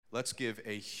Let's give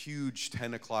a huge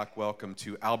 10 o'clock welcome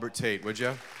to Albert Tate, would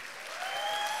you?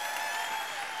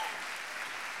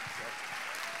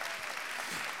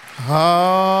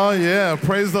 Oh, yeah.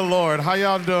 Praise the Lord. How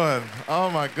y'all doing? Oh,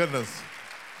 my goodness.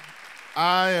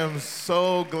 I am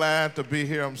so glad to be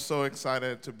here. I'm so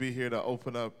excited to be here to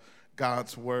open up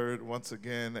God's Word once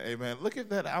again. Amen. Look at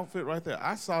that outfit right there.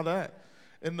 I saw that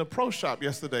in the pro shop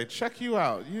yesterday. Check you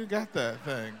out. You got that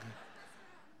thing.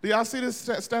 Do y'all see this?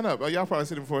 Stand up. Oh, y'all probably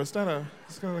seen it before. Stand up.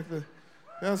 It's kind of like the,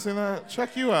 y'all seen that?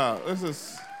 Check you out.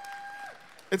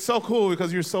 It's so cool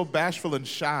because you're so bashful and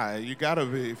shy. You gotta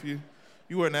be. If you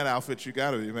wearing that outfit, you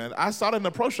gotta be, man. I saw it in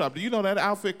the pro shop. Do you know that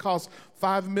outfit costs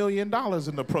 $5 million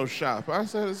in the pro shop? I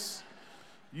said,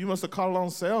 you must have caught it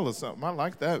on sale or something. I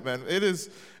like that, man. It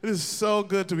is so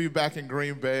good to be back in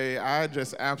Green Bay. I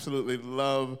just absolutely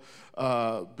love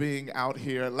being out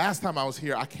here. Last time I was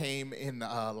here, I came in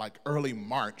like early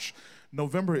March.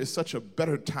 November is such a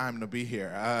better time to be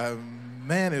here.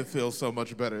 Man, it feels so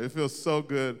much better. It feels so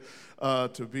good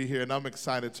to be here, and I'm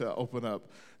excited to open up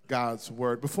God's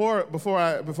Word. Before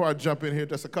I jump in here,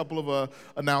 just a couple of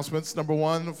announcements. Number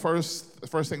one, first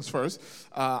things first,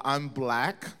 I'm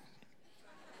black.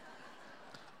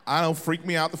 I don't freak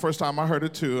me out the first time I heard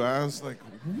it too. I was like,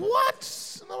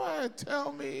 what? Nobody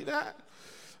tell me that.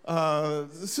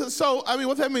 So, I mean,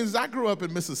 what that means is I grew up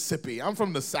in Mississippi. I'm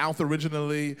from the South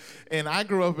originally, and I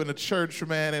grew up in a church,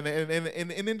 man, and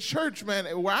in church, man,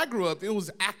 where I grew up, it was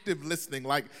active listening.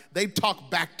 Like, they talk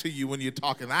back to you when you're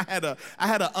talking. I had a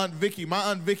Aunt Vicky. My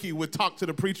Aunt Vicky would talk to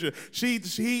the preacher.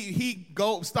 He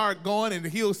start going, and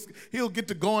he'll get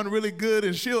to going really good,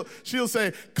 and she'll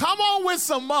say, come on with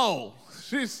some more.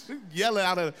 She's yelling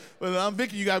out at but Aunt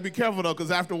Vicky, you got to be careful, though,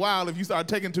 because after a while, if you start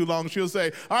taking too long, she'll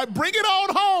say, all right, bring it on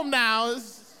home now.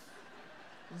 Let's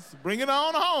bring it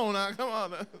on home now. Come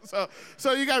on.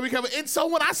 So you got to be careful. And so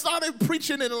when I started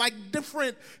preaching in, like,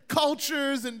 different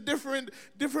cultures and different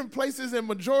places in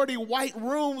majority white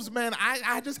rooms, man,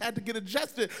 I just had to get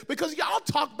adjusted because y'all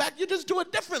talk back, you just do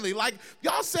it differently. Like,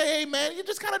 y'all say amen, you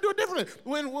just kind of do it differently.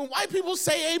 When white people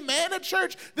say amen at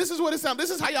church, this is what it sounds. This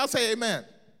is how y'all say amen.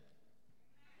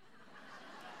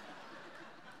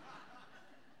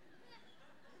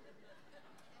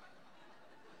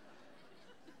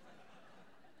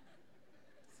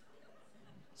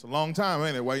 It's a long time,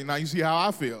 ain't it? Well, now you see how I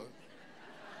feel.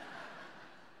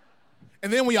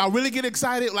 And then when y'all really get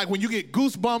excited, like when you get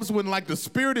goosebumps, when like the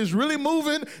spirit is really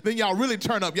moving, then y'all really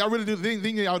turn up. Y'all really do,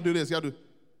 then y'all do this. Y'all do,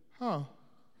 huh.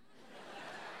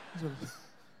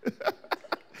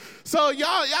 So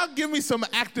y'all give me some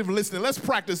active listening. Let's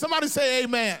practice. Somebody say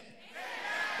amen.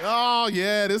 Oh,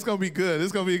 yeah, this is going to be good. This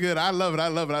is going to be good. I love it.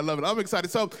 I'm excited.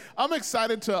 So I'm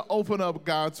excited to open up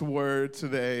God's Word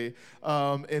today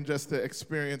and just to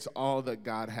experience all that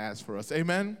God has for us.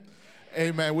 Amen?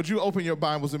 Amen. Would you open your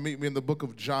Bibles and meet me in the book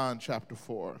of John, chapter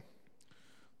 4?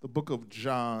 The book of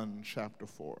John, chapter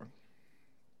 4. So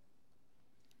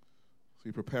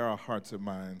we prepare our hearts and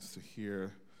minds to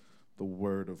hear the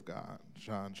Word of God.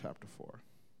 John, chapter 4.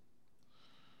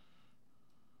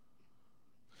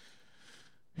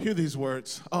 Hear these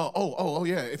words. Oh,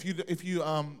 yeah. If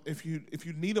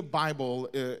you need a Bible,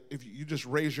 if you just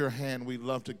raise your hand, we'd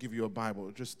love to give you a Bible.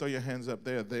 Just throw your hands up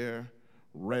there,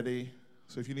 ready.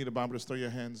 So if you need a Bible, just throw your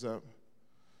hands up.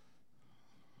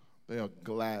 They'll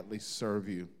gladly serve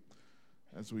you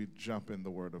as we jump in the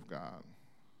Word of God.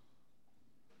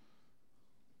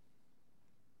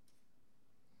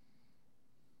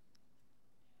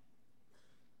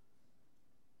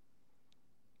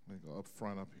 Let me go up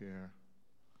front up here.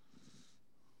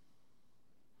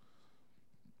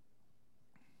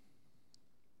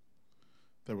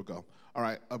 There we go. All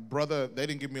right, brother, they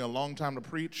didn't give me a long time to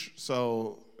preach,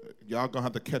 so y'all gonna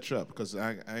have to catch up because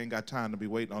I ain't got time to be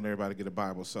waiting on everybody to get a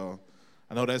Bible. So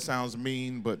I know that sounds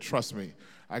mean, but trust me,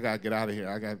 I gotta get out of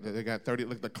here. They got 30.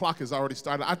 Look, the clock has already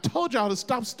started. I told y'all to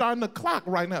stop starting the clock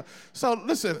right now. So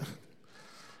listen,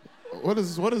 what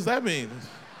does that mean?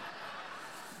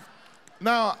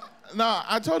 Now,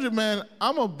 I told you, man,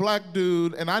 I'm a black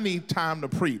dude, and I need time to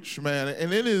preach, man.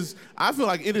 And I feel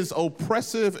like it is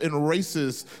oppressive and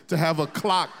racist to have a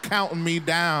clock counting me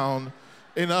down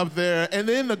and up there. And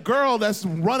then the girl that's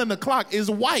running the clock is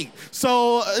white.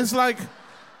 So it's like,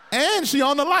 and she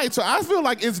on the light. So I feel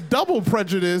like it's double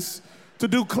prejudice to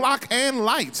do clock and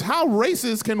lights. How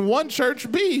racist can one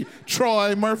church be,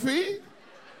 Troy Murphy?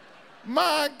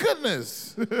 My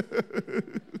goodness.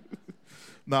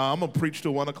 No, I'm going to preach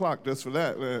till 1 o'clock just for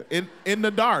that. In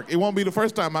the dark. It won't be the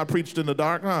first time I preached in the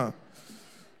dark, huh?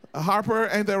 Harper,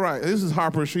 ain't that right? This is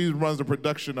Harper. She runs the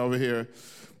production over here.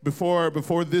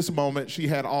 Before this moment, she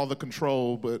had all the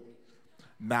control, but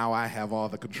Now I have all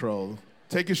the control.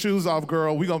 Take your shoes off,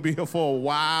 girl. We're going to be here for a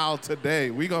while today.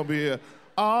 We're going to be here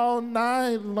all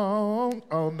night long,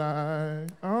 all night,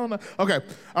 all night. Okay,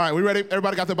 all right, we ready?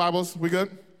 Everybody got their Bibles? We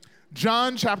good?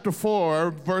 John chapter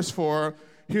 4, verse 4,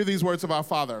 hear these words of our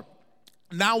Father.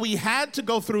 Now we had to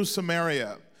go through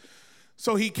Samaria.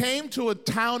 So he came to a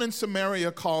town in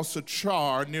Samaria called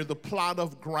Sychar, near the plot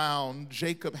of ground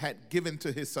Jacob had given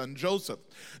to his son Joseph.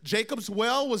 Jacob's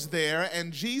well was there,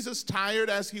 and Jesus, tired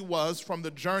as he was from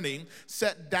the journey,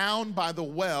 sat down by the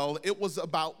well. It was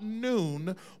about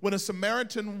noon when a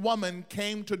Samaritan woman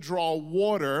came to draw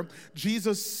water.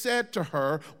 Jesus said to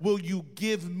her, "Will you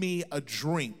give me a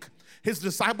drink?" His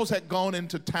disciples had gone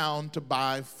into town to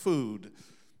buy food.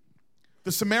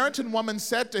 The Samaritan woman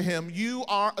said to him, "You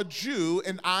are a Jew,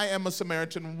 and I am a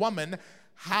Samaritan woman.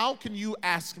 How can you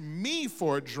ask me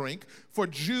for a drink? For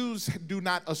Jews do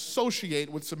not associate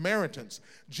with Samaritans."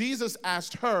 Jesus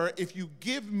asked her, if you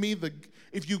knew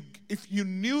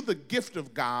the gift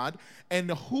of God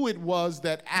and who it was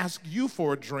that asked you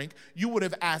for a drink, you would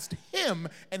have asked him,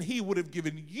 and he would have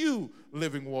given you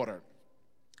living water."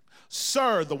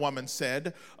 "Sir," the woman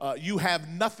said, "you have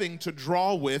nothing to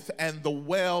draw with, and the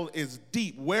well is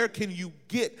deep. Where can you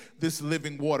get this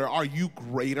living water? Are you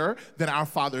greater than our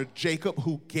father Jacob,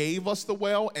 who gave us the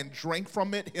well and drank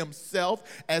from it himself,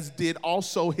 as did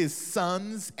also his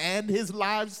sons and his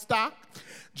livestock?"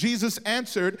 Jesus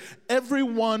answered,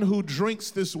 "Everyone who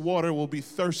drinks this water will be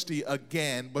thirsty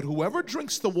again, but whoever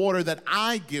drinks the water that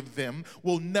I give them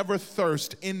will never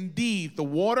thirst. Indeed, the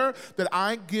water that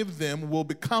I give them will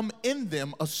become in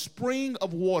them a spring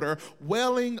of water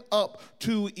welling up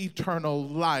to eternal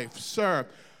life." "Sir,"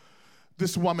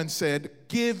 this woman said,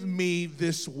 "give me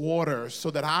this water so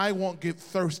that I won't get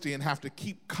thirsty and have to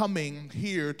keep coming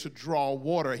here to draw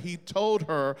water." He told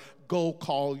her, "Go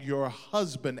call your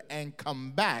husband and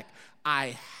come back."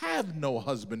 "I have no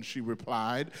husband," she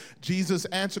replied. Jesus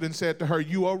answered and said to her,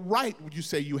 "You are right when you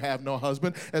say you have no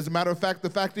husband. As a matter of fact, the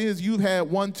fact is you've had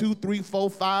 1, 2, 3, 4,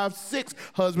 5, 6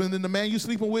 husbands, and the man you're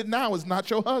sleeping with now is not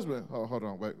your husband." Oh, hold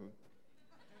on, wait.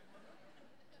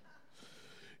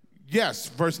 "Yes,"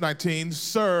 verse 19,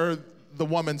 "Sir," the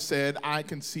woman said, "I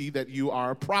can see that you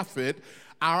are a prophet.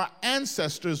 Our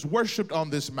ancestors worshipped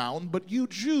on this mountain, but you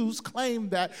Jews claim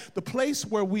that the place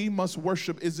where we must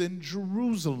worship is in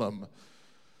Jerusalem."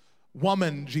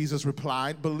 "Woman," Jesus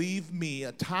replied, "believe me,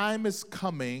 a time is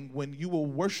coming when you will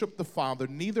worship the Father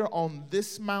neither on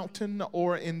this mountain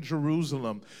or in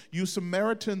Jerusalem. You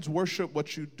Samaritans worship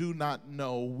what you do not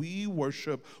know. We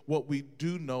worship what we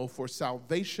do know, for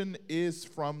salvation is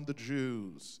from the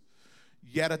Jews.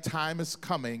 Yet a time is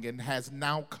coming and has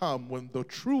now come when the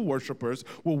true worshipers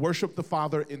will worship the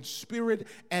Father in spirit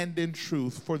and in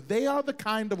truth, for they are the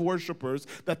kind of worshipers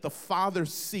that the Father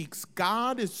seeks.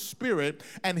 God is spirit,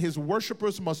 and his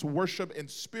worshipers must worship in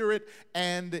spirit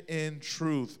and in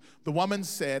truth." The woman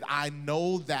said, "I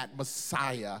know that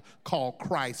Messiah, called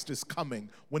Christ, is coming.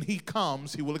 When he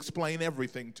comes, he will explain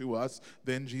everything to us."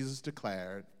 Then Jesus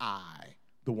declared, "I,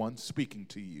 the one speaking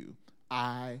to you,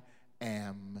 I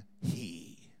am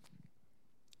he."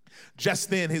 Just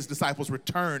then his disciples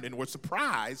returned and were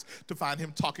surprised to find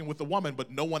him talking with the woman, but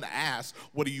no one asked,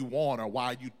 "What do you want?" or "Why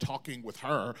are you talking with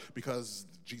her?" because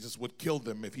Jesus would kill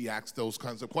them if he asked those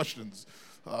kinds of questions.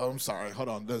 I'm sorry, hold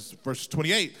on, that's verse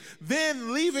 28.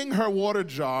 Then leaving her water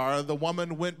jar, the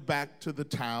woman went back to the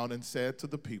town and said to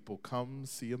the people, "Come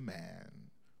see a man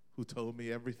who told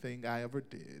me everything I ever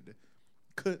did.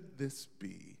 Could this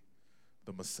be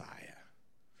the Messiah?"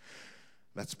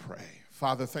 Let's pray.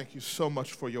 Father, thank you so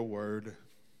much for your word.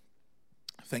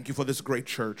 Thank you for this great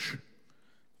church.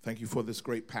 Thank you for this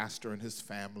great pastor and his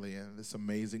family and this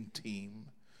amazing team.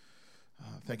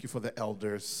 Thank you for the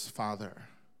elders, Father.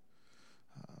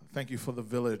 Thank you for the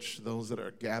village, those that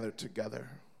are gathered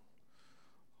together.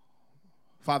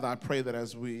 Father, I pray that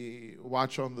as we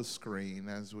watch on the screen,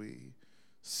 as we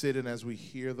sit and as we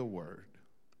hear the word,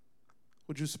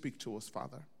 would you speak to us,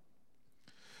 Father?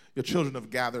 Your children have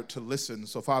gathered to listen.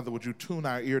 So, Father, would you tune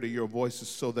our ear to your voices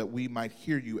so that we might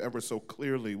hear you ever so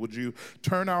clearly? Would you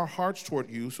turn our hearts toward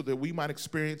you so that we might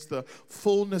experience the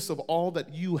fullness of all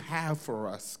that you have for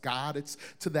us? God, it's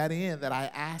to that end that I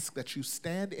ask that you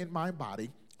stand in my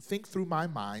body, think through my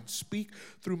mind, speak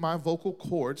through my vocal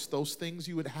cords, those things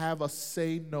you would have us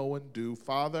say, know, and do.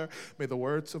 Father, may the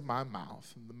words of my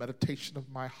mouth and the meditation of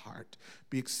my heart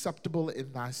be acceptable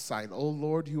in thy sight. Oh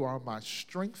Lord, you are my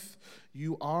strength.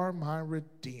 You are my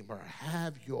Redeemer.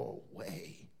 Have your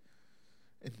way.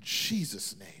 In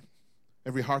Jesus' name.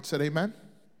 Every heart said amen?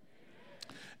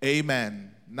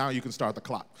 Amen. Now you can start the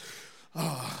clock.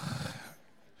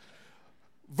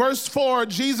 Verse 4,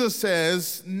 Jesus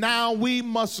says, now we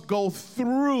must go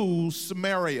through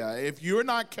Samaria. If you're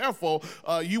not careful,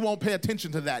 you won't pay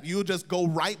attention to that. You'll just go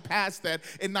right past that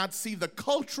and not see the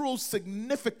cultural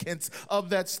significance of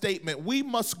that statement. We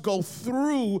must go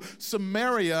through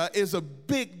Samaria is a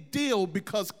big deal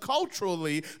because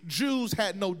culturally, Jews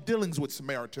had no dealings with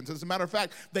Samaritans. As a matter of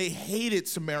fact, they hated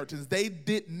Samaritans. They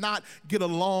did not get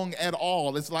along at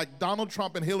all. It's like Donald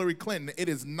Trump and Hillary Clinton. It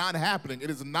is not happening. It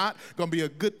is not going to be a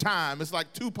good time. It's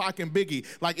like Tupac and Biggie.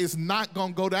 Like, it's not going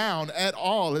to go down at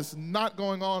all. It's not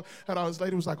going on at all. This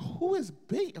lady was like, who is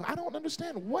Biggie? I don't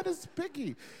understand. What is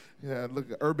Biggie? Yeah, look,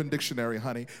 Urban Dictionary,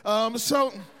 honey.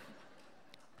 So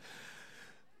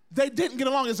they didn't get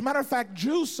along. As a matter of fact,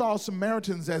 Jews saw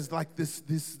Samaritans as like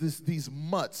these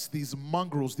mutts, these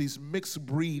mongrels, these mixed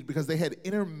breed, because they had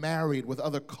intermarried with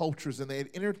other cultures and they had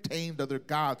entertained other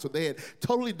gods. So they had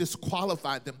totally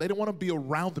disqualified them. They didn't want to be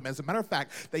around them. As a matter of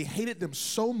fact, they hated them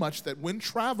so much that when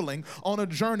traveling on a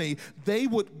journey, they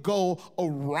would go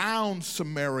around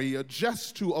Samaria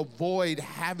just to avoid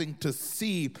having to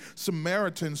see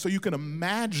Samaritans. So you can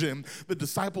imagine the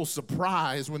disciples'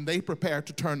 surprise when they prepared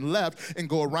to turn left and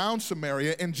go around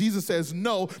Samaria, and Jesus says,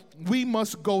 no, we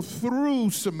must go through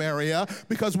Samaria,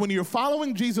 because when you're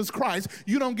following Jesus Christ,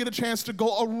 you don't get a chance to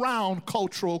go around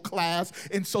cultural, class,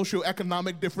 and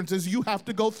socioeconomic differences. You have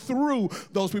to go through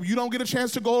those people. You don't get a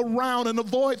chance to go around and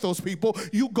avoid those people.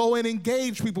 You go and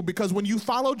engage people, because when you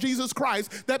follow Jesus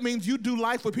Christ, that means you do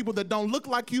life with people that don't look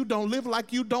like you, don't live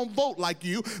like you, don't vote like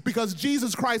you, because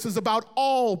Jesus Christ is about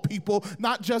all people,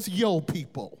 not just your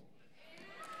people.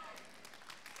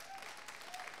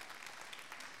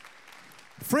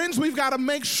 Friends, we've got to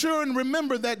make sure and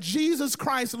remember that Jesus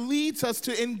Christ leads us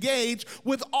to engage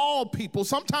with all people.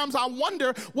 Sometimes I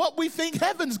wonder what we think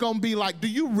heaven's going to be like. Do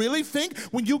you really think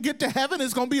when you get to heaven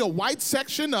it's going to be a white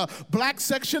section, a black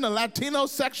section, a Latino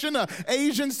section, an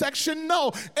Asian section?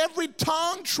 No. Every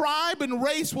tongue, tribe, and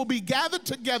race will be gathered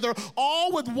together,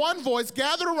 all with one voice,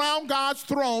 gathered around God's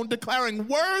throne, declaring,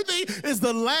 worthy is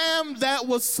the Lamb that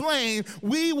was slain.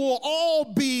 We will all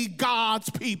be God's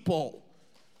people.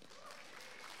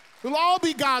 We'll all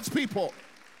be God's people.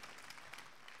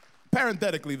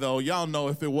 Parenthetically, though, y'all know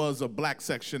if it was a black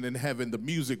section in heaven, the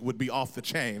music would be off the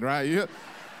chain, right? They'd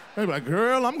be like,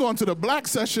 girl, I'm going to the black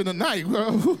section tonight.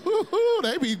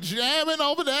 They be jamming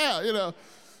over there, you know.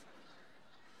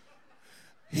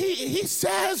 He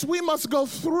says we must go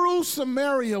through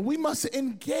Samaria. We must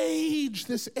engage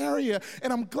this area.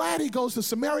 And I'm glad he goes to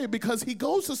Samaria, because he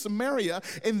goes to Samaria,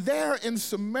 and there in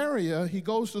Samaria, he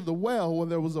goes to the well where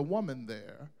there was a woman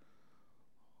there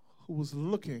who was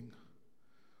looking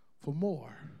for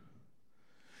more.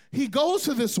 He goes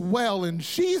to this well, and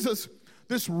Jesus,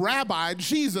 this rabbi,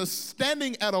 Jesus,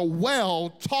 standing at a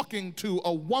well talking to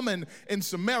a woman in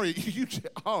Samaria.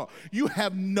 You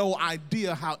have no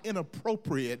idea how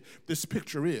inappropriate this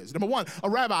picture is. Number one, a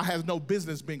rabbi has no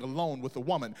business being alone with a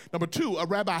woman. Number two, a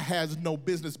rabbi has no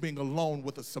business being alone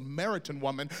with a Samaritan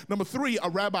woman. Number three, a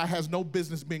rabbi has no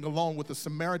business being alone with a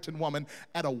Samaritan woman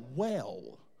at a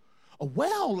well. A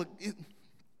well, it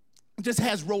just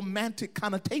has romantic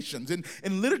connotations.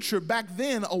 In literature back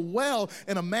then, a well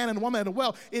and a man and a woman at a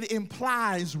well, it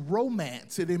implies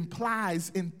romance. It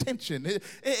implies intention.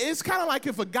 It's kind of like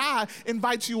if a guy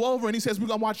invites you over and he says, we're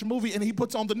going to watch a movie, and he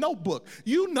puts on The Notebook.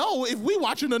 You know, if we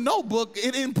watching The Notebook,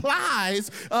 it implies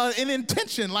an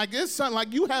intention. Like it's something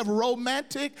like you have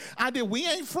romantic idea. We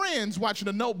ain't friends watching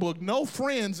The Notebook. No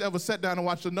friends ever sat down and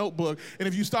watched The Notebook. And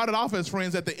if you started off as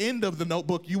friends, at the end of The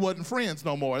Notebook, you wasn't friends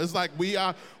no more. It's like we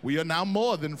are now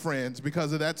more than friends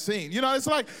because of that scene. You know, it's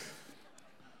like,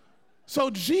 so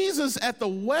Jesus at the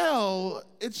well,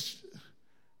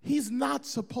 he's not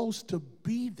supposed to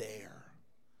be there.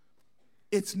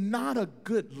 It's not a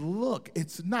good look.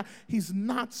 He's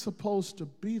not supposed to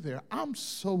be there. I'm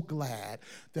so glad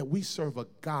that we serve a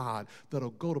God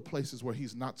that'll go to places where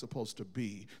he's not supposed to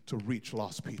be to reach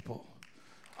lost people.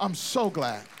 I'm so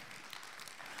glad.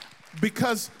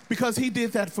 Because he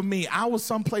did that for me. I was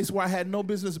someplace where I had no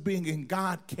business being, and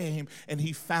God came and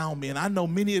he found me. And I know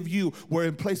many of you were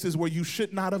in places where you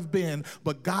should not have been,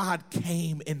 but God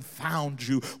came and found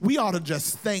you. We ought to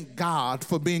just thank God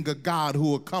for being a God who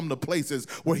will come to places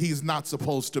where he's not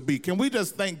supposed to be. Can we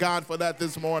just thank God for that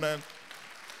this morning?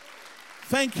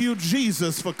 Thank you,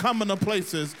 Jesus, for coming to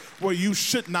places where you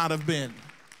should not have been.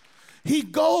 He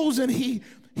goes and he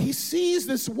sees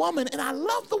this woman, and I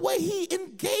love the way he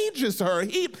engages her.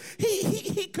 He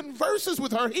converses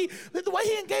with her. The way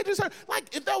he engages her,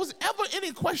 like if there was ever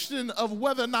any question of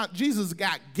whether or not Jesus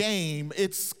got game,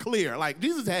 it's clear. Like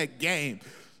Jesus had game.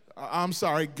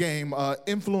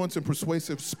 Influence and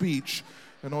persuasive speech.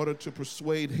 in order to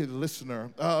persuade his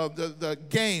listener. The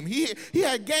game, he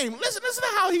had game. Listen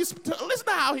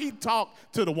to how he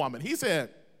talked to the woman. He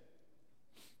said,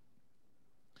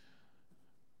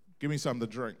 "Give me something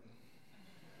to drink."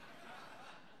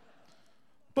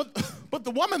 But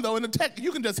the woman, though, in the text,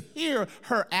 you can just hear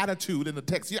her attitude in the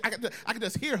text. I can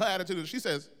just hear her attitude. She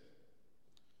says,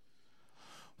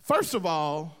 "First of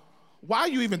all, why are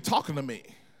you even talking to me?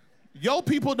 Your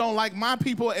people don't like my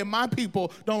people, and my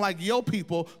people don't like your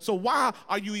people, so why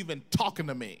are you even talking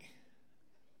to me?"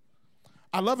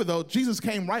 I love it, though. Jesus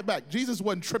came right back. Jesus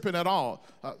wasn't tripping at all.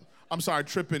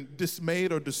 Tripping,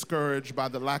 dismayed or discouraged by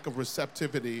the lack of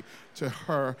receptivity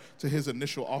to his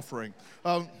initial offering.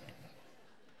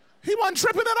 He wasn't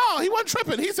tripping at all. He wasn't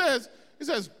tripping. He says,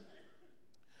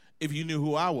 "If you knew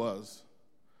who I was,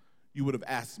 you would have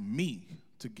asked me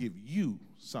to give you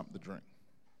something to drink."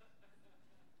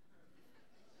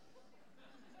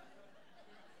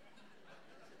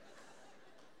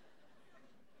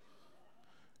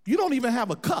 You don't even have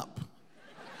a cup.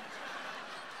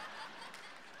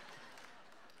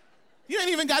 You ain't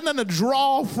even got nothing to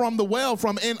draw from the well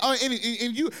from. And I'm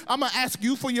gonna ask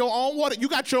you for your own water. You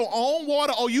got your own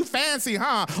water. Oh, you fancy,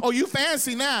 huh? Oh, you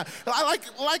fancy now. Like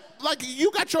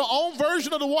you got your own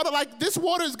version of the water. Like this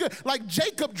water is good. Like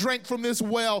Jacob drank from this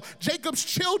well. Jacob's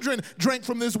children drank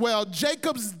from this well.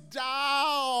 Jacob's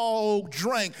dog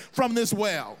drank from this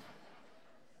well.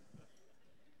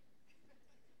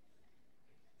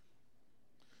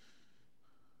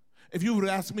 If you would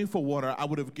have asked me for water, I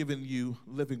would have given you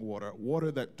living water, water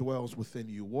that dwells within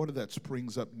you, water that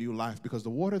springs up new life. Because the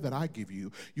water that I give you,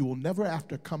 you will never have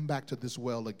to come back to this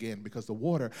well again. Because the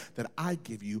water that I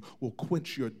give you will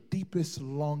quench your deepest,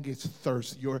 longest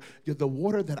thirst. The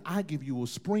water that I give you will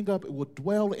spring up, it will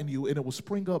dwell in you, and it will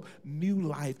spring up new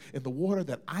life. And the water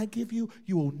that I give you,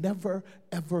 you will never,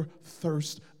 ever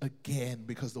thirst again.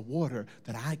 Because the water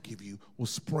that I give you will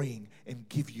spring and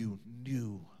give you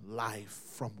new life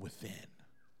from within.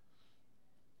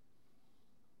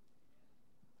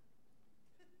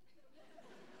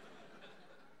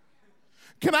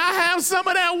 Can I have some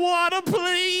of that water,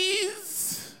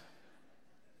 please?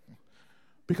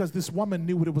 Because this woman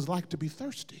knew what it was like to be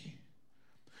thirsty.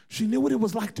 She knew what it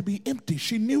was like to be empty.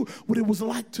 She knew what it was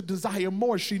like to desire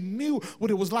more. She knew what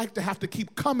it was like to have to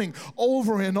keep coming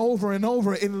over and over and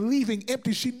over and leaving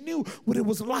empty. She knew what it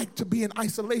was like to be in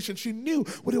isolation. She knew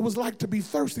what it was like to be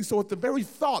thirsty. So at the very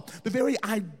thought, the very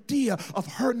idea of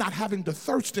her not having to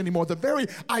thirst anymore, the very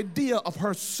idea of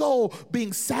her soul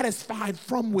being satisfied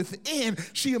from within,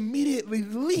 she immediately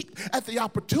leaped at the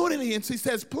opportunity and she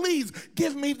says, "Please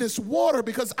give me this water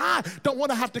because I don't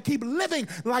want to have to keep living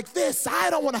like this. I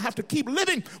don't want to have to keep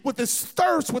living with this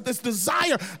thirst, with this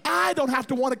desire. I don't have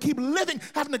to want to keep living,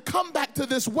 having to come back to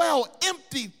this well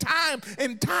empty time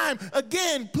and time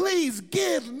again. Please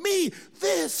give me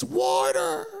this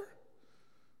water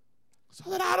so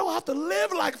that I don't have to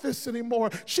live like this anymore."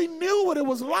 She knew what it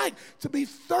was like to be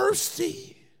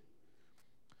thirsty.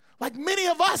 Like many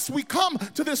of us, we come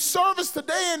to this service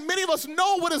today, and many of us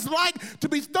know what it's like to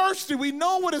be thirsty. We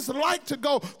know what it's like to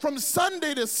go from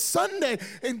Sunday to Sunday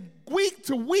and week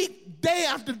to week, day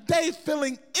after day,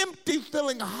 feeling empty,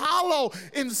 feeling hollow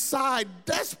inside,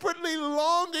 desperately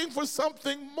longing for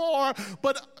something more,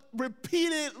 but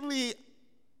repeatedly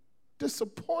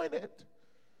disappointed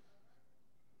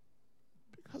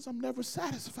because I'm never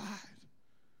satisfied.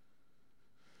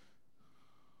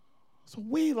 So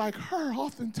we, like her,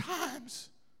 oftentimes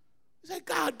say,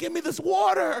 "God, give me this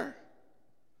water."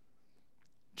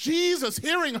 Jesus,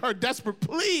 hearing her desperate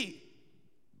plea,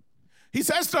 he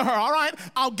says to her, "All right,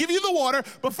 I'll give you the water,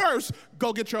 but first,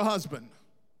 go get your husband."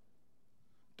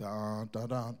 Dun, dun,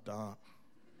 dun, dun.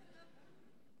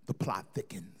 The plot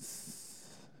thickens.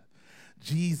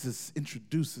 Jesus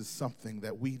introduces something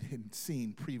that we hadn't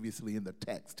seen previously in the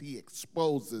text. He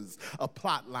exposes a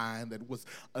plot line that was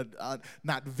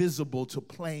not visible to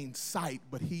plain sight,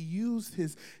 but he used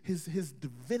his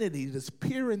divinity to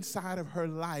peer inside of her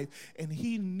life, and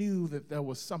he knew that there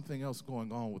was something else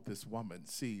going on with this woman.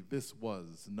 See, this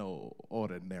was no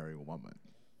ordinary woman.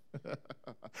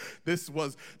 This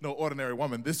was no ordinary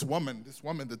woman. This woman,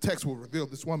 the text will reveal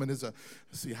this woman is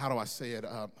how do I say it?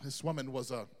 This woman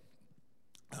was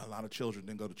a lot of children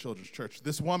didn't go to children's church.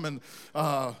 This woman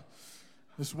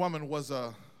was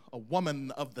a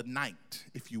woman of the night,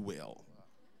 if you will.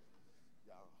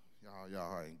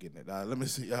 Y'all ain't getting it. Let me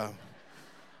see.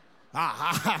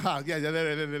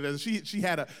 She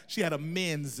had a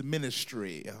men's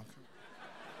ministry.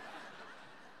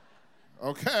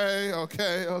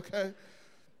 Okay.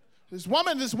 This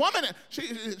woman,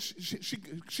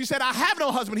 she said, I have no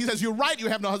husband. He says, you're right, you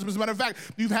have no husband. As a matter of fact,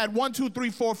 you've had 1, 2, 3,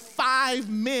 4, 5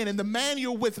 men, and the man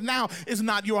you're with now is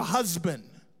not your husband.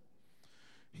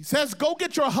 He says, go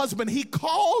get your husband. He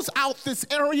calls out this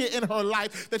area in her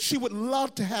life that she would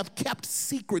love to have kept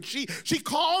secret. He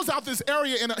calls out this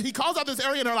area in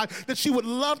her life that she would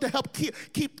love to help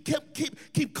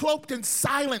keep cloaked in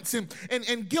silence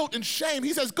and guilt and shame.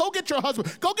 He says, go get your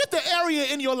husband. Go get the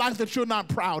area in your life that you're not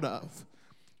proud of.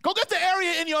 Go get the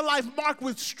area in your life marked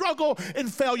with struggle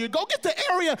and failure. Go get the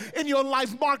area in your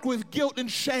life marked with guilt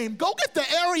and shame. Go get the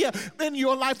area in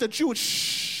your life that you would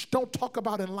don't talk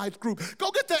about in life group.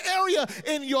 Go get the area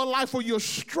in your life where you're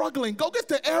struggling. Go get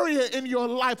the area in your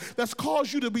life that's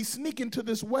caused you to be sneaking to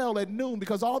this well at noon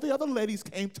because all the other ladies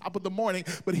came top of the morning,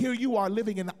 but here you are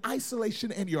living in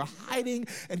isolation and you're hiding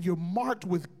and you're marked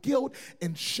with guilt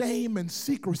and shame and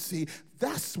secrecy.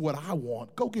 That's what I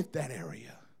want. Go get that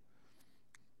area.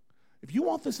 If you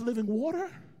want this living water,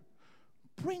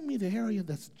 bring me the area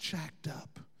that's jacked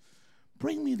up.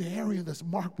 Bring me the area that's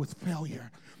marked with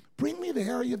failure. Bring me the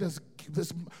area that's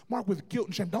marked with guilt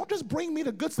and shame. Don't just bring me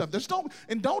the good stuff.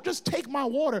 Don't just take my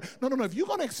water. No. If you're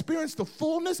going to experience the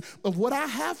fullness of what I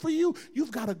have for you,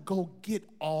 you've got to go get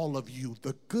all of you,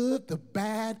 the good, the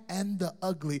bad, and the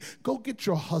ugly. Go get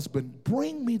your husband.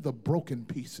 Bring me the broken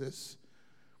pieces.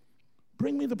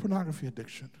 Bring me the pornography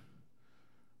addiction.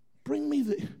 Bring me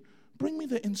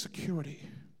the insecurity.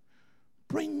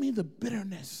 Bring me the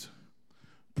bitterness.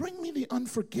 Bring me the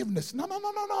unforgiveness. No.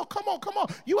 Come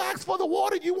on. You asked for the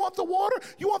water. You want the water.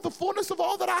 You want the fullness of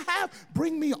all that I have.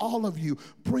 Bring me all of you.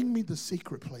 Bring me the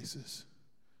secret places.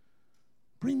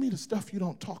 Bring me the stuff you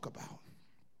don't talk about.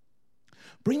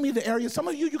 Bring me the areas. Some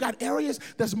of you got areas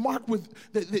that's marked with,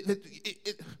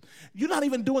 you're not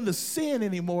even doing the sin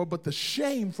anymore, but the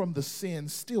shame from the sin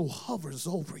still hovers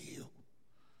over you.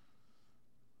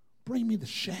 Bring me the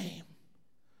shame.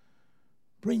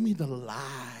 Bring me the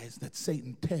lies that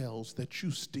Satan tells that you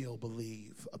still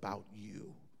believe about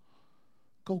you.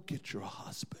 Go get your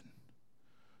husband.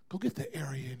 Go get the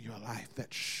area in your life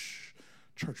that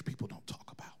church people don't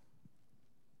talk about.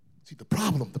 See, the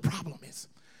problem is,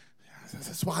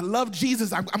 that's why I love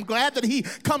Jesus. I'm glad that he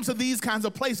comes to these kinds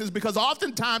of places because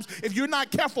oftentimes, if you're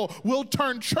not careful, we'll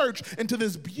turn church into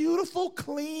this beautiful,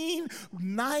 clean,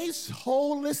 nice,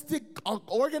 holistic,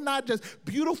 organized, just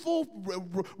beautiful,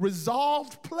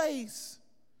 resolved place.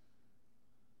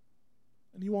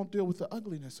 And you won't deal with the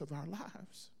ugliness of our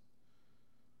lives.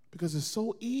 Because it's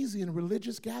so easy in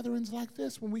religious gatherings like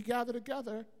this, when we gather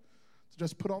together, to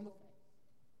just put on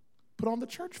the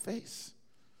church face.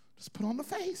 Just put on the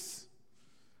face.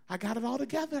 I got it all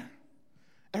together.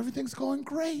 Everything's going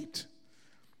great.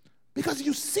 Because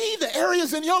you see the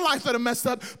areas in your life that are messed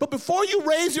up, but before you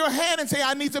raise your hand and say,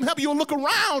 I need some help, you'll look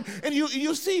around and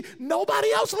you see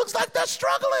nobody else looks like they're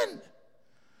struggling.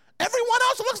 Everyone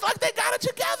else looks like they got it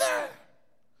together.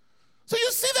 So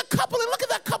you see the couple, and look at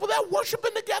that couple, they're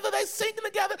worshiping together, they're singing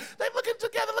together, they're looking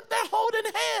together, look, they're holding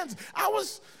hands.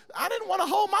 I didn't want to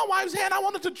hold my wife's hand, I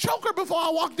wanted to choke her before I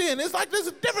walked in. It's like there's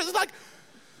a difference.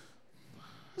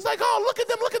 It's like, oh, look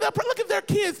at their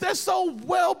kids. They're so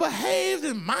well behaved,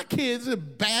 and my kids are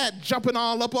bad, jumping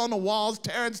all up on the walls,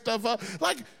 tearing stuff up.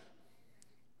 Like,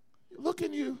 look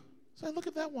at you. Say, look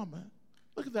at that woman.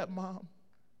 Look at that mom.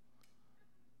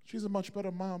 She's a much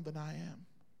better mom than I am.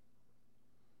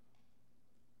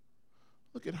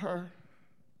 Look at her.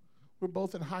 We're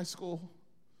both in high school.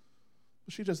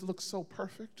 But she just looks so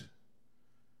perfect.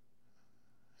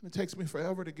 And it takes me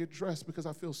forever to get dressed because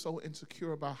I feel so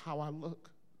insecure about how I look.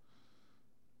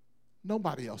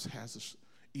 Nobody else has this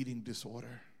eating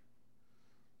disorder.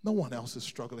 No one else is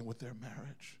struggling with their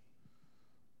marriage.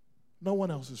 No one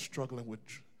else is struggling with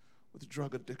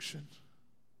drug addiction.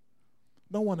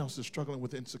 No one else is struggling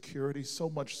with insecurity, so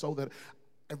much so that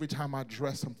every time I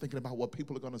dress, I'm thinking about what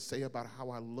people are going to say about how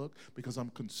I look because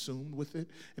I'm consumed with it.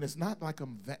 And it's not like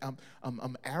I'm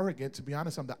arrogant. To be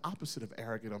honest, I'm the opposite of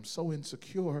arrogant. I'm so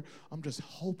insecure, I'm just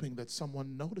hoping that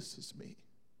someone notices me.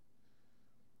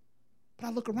 But I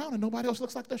look around and nobody else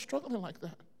looks like they're struggling like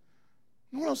that.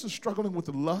 No one else is struggling with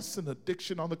lust and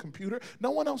addiction on the computer. No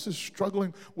one else is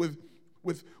struggling with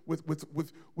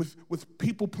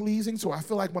people pleasing. So I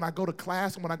feel like when I go to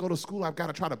class and when I go to school, I've got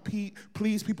to try to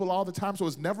please people all the time. So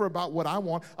it's never about what I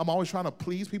want. I'm always trying to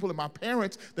please people. And my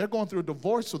parents, they're going through a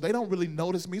divorce, so they don't really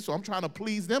notice me. So I'm trying to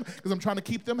please them because I'm trying to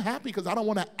keep them happy because I don't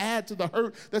want to add to the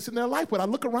hurt that's in their life. But I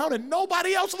look around and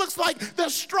nobody else looks like they're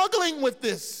struggling with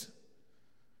this.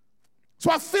 So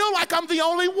I feel like I'm the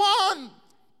only one.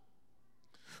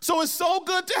 So it's so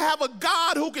good to have a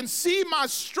God who can see my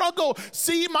struggle,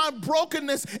 see my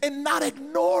brokenness, and not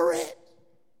ignore it.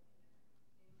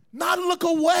 Not look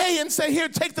away and say, here,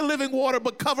 take the living water,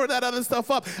 but cover that other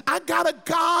stuff up. I got a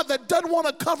God that doesn't want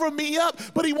to cover me up,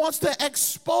 but he wants to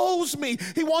expose me.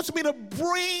 He wants me to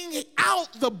bring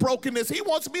out the brokenness. He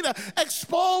wants me to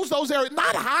expose those areas,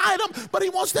 not hide them, but he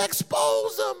wants to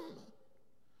expose them.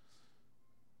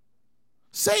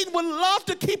 Satan would love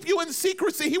to keep you in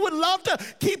secrecy. He would love to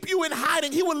keep you in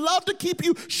hiding. He would love to keep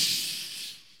you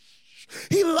shh.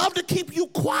 He would love to keep you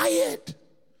quiet.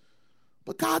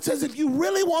 But God says if you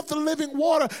really want the living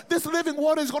water, this living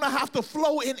water is going to have to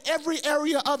flow in every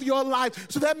area of your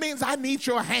life. So that means I need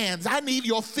your hands. I need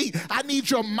your feet. I need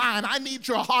your mind. I need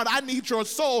your heart. I need your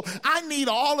soul. I need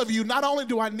all of you. Not only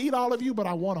do I need all of you, but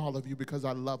I want all of you because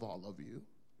I love all of you.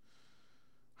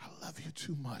 I love you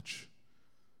too much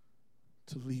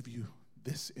to leave you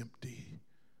this empty,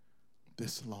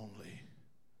 this lonely,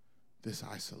 this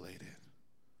isolated,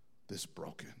 this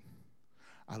broken.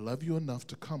 I love you enough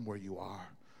to come where you are,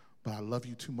 but I love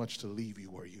you too much to leave you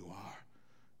where you are.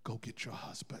 Go get your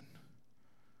husband.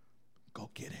 Go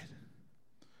get it.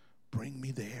 Bring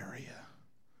me the area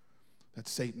that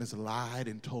Satan has lied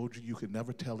and told you could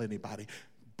never tell anybody.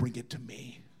 Bring it to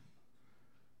me.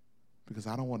 Because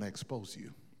I don't want to expose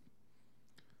you.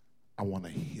 I want to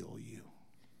heal you.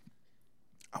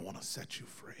 I want to set you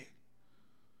free.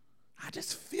 I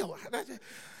just feel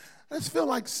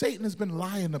like Satan has been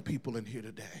lying to people in here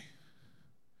today.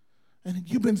 And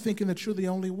you've been thinking that you're the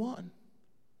only one.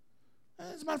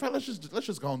 As a matter of fact, let's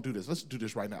just go and do this. Let's do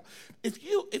this right now. If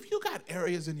you got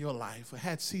areas in your life, or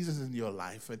had seasons in your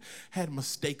life, and had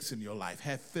mistakes in your life,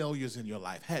 had failures in your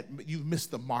life, you've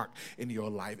missed the mark in your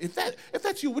life. If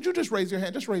that's you, would you just raise your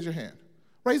hand? Just raise your hand.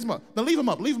 Raise them up. Now leave them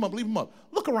up. Leave them up. Leave them up.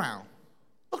 Look around.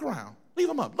 Look around. Leave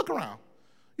them up. Look around.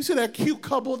 You see that cute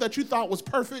couple that you thought was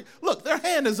perfect? Look, their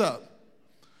hand is up.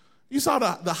 You saw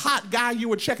the hot guy you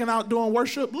were checking out doing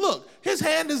worship? Look, his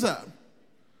hand is up.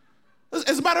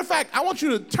 As a matter of fact, I want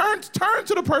you to turn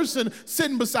to the person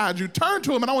sitting beside you. Turn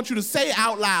to him, and I want you to say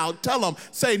out loud, tell them,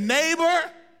 say,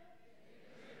 neighbor.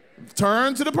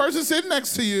 Turn to the person sitting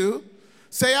next to you.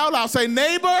 Say out loud, say,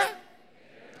 neighbor,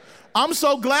 I'm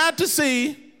so glad to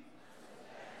see.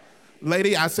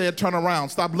 Lady, I said turn around.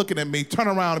 Stop looking at me. Turn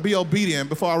around and be obedient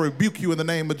before I rebuke you in the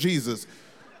name of Jesus.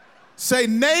 Say,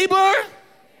 neighbor,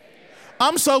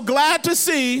 I'm so glad to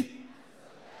see.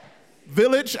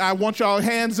 Village, I want y'all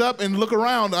hands up and look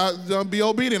around. Be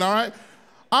obedient, all right?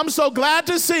 I'm so glad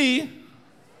to see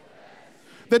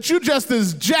that you just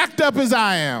as jacked up as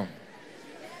I am.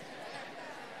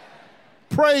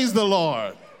 Praise the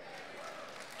Lord.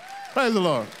 Praise the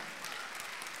Lord.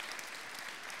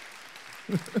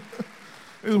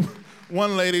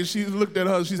 One lady, she looked at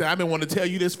her, she said, I've been wanting to tell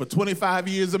you this for 25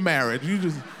 years of marriage.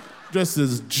 You just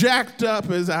as jacked up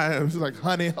as I am. She's like,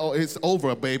 honey, oh, it's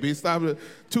over, baby. Stop it.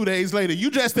 2 days later, you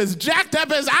just as jacked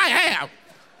up as I am.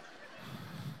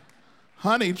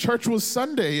 Honey, church was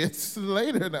Sunday. It's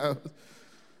later now.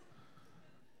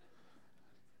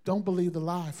 Don't believe the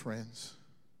lie, friends,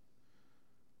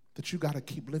 that you got to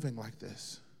keep living like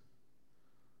this.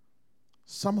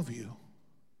 Some of you,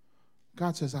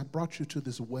 God says, I brought you to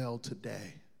this well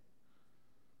today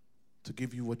to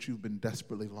give you what you've been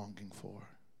desperately longing for,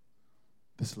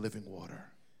 this living water.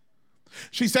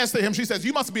 She says to him, she says,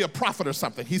 you must be a prophet or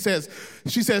something. She says,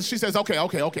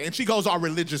 okay. And she goes all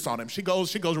religious on him. She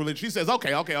goes religious. She says,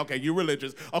 okay, you're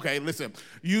religious. Okay, listen,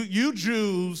 you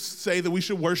Jews say that we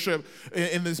should worship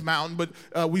in this mountain,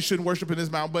 but we shouldn't worship in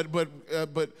this mountain,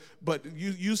 but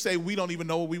you say we don't even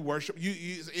know what we worship.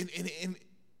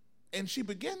 And she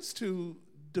begins to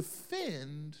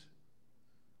defend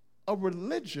a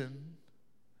religion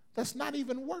that's not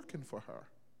even working for her.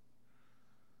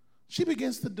 She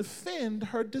begins to defend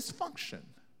her dysfunction.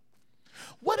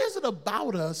 What is it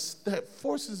about us that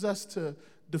forces us to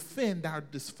defend our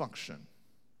dysfunction?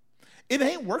 It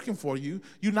ain't working for you.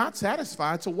 You're not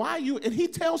satisfied. So why you? And he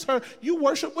tells her, you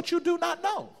worship what you do not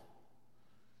know.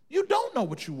 You don't know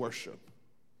what you worship.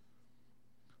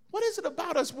 What is it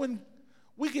about us when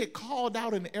we get called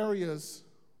out in areas,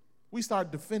 we start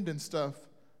defending stuff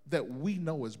that we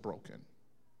know is broken,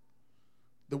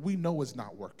 that we know is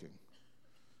not working?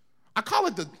 I call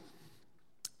it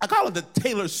the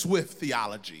Taylor Swift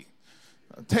theology.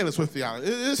 Taylor Swift theology.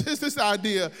 It's this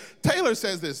idea. Taylor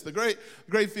says this, the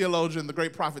great theologian, the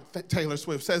great prophet Taylor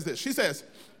Swift says this. She says,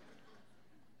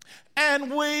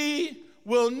 and we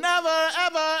will never,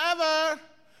 ever, ever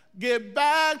get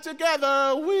back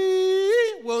together.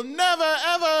 We will never,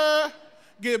 ever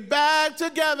get back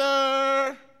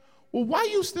together. Well, why are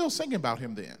you still singing about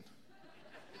him then?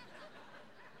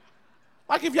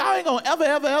 Like, if y'all ain't gonna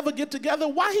ever get together,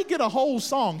 why he get a whole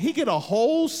song? He get a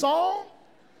whole song?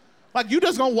 Like, you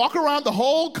just gonna walk around the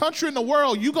whole country and the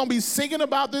world, you gonna be singing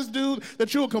about this dude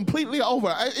that you were completely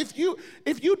over. If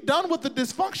you done with the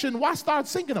dysfunction, why start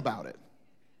singing about it?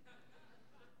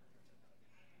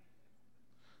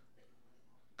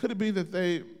 Could it be that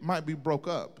they might be broke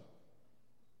up,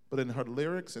 but in her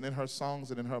lyrics and in her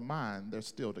songs and in her mind, they're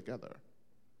still together?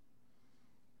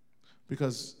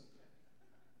 Because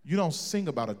you don't sing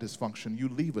about a dysfunction, you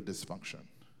leave a dysfunction.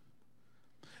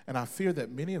 And I fear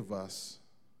that many of us,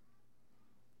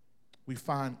 we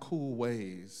find cool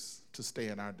ways to stay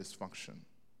in our dysfunction,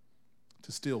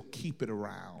 to still keep it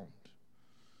around.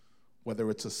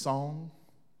 Whether it's a song,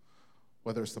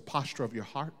 whether it's the posture of your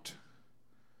heart,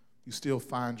 you still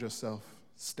find yourself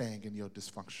staying in your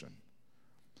dysfunction.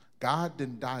 God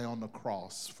didn't die on the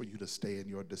cross for you to stay in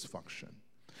your dysfunction.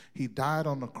 He died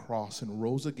on the cross and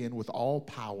rose again with all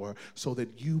power so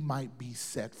that you might be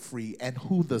set free. And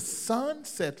who the Son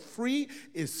set free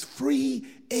is free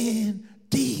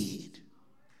indeed.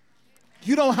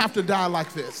 You don't have to die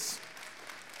like this.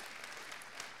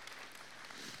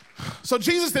 So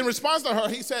Jesus then responds to her.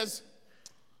 He says,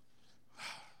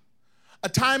 a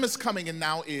time is coming and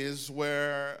now is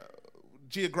where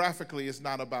geographically it's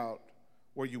not about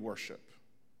where you worship.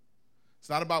 It's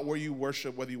not about where you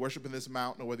worship, whether you worship in this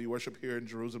mountain or whether you worship here in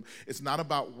Jerusalem. It's not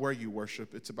about where you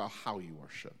worship. It's about how you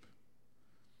worship.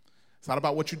 It's not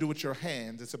about what you do with your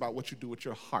hands. It's about what you do with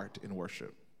your heart in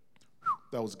worship.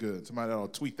 That was good. Somebody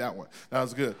ought to tweet that one. That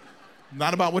was good.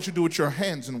 Not about what you do with your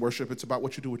hands in worship. It's about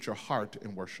what you do with your heart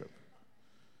in worship.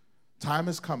 Time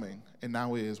is coming, and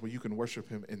now is, where you can worship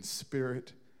him in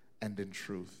spirit and in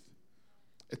truth.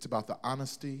 It's about the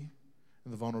honesty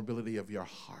and the vulnerability of your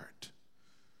heart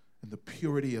and the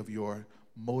purity of your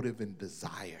motive and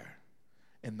desire,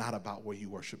 and not about where you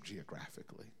worship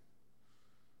geographically.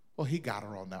 Well, he got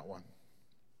her on that one.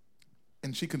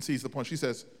 And she concedes the point. She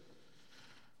says,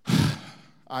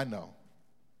 I know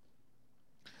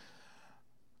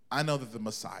that the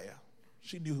Messiah,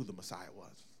 she knew who the Messiah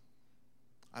was.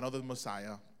 I know that the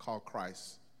Messiah, called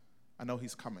Christ, I know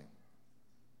he's coming.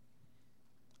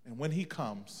 And when he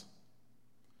comes,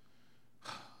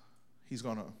 he's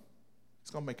gonna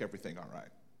make everything all right.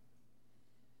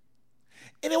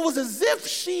 And it was as if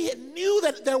she knew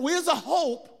that there is a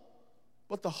hope,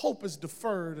 but the hope is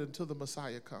deferred until the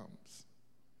Messiah comes.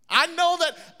 I know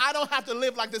that I don't have to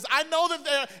live like this. I know that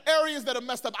there are areas that are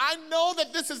messed up. I know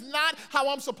that this is not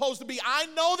how I'm supposed to be. I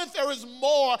know that there is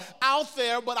more out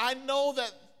there, but I know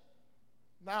that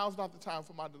now's not the time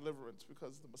for my deliverance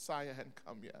because the Messiah hadn't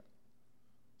come yet.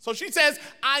 So she says,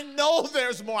 I know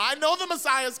there's more. I know the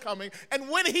Messiah's coming, and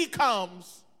when he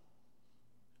comes,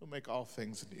 he'll make all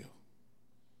things new.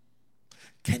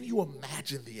 Can you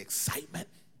imagine the excitement?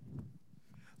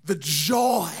 The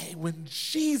joy when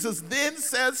Jesus then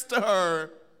says to her,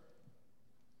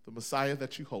 the Messiah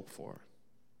that you hope for,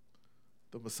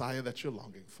 the Messiah that you're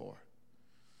longing for,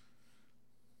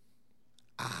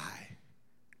 I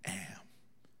am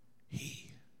he.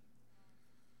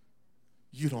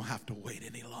 You don't have to wait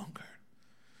any longer.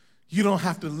 You don't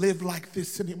have to live like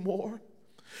this anymore.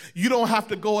 You don't have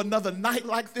to go another night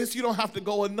like this. You don't have to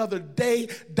go another day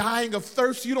dying of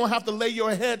thirst. You don't have to lay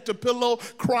your head to pillow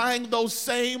crying those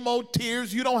same old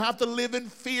tears. You don't have to live in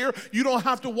fear. You don't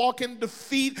have to walk in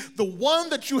defeat. The one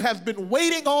that you have been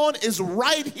waiting on is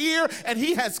right here, and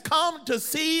he has come to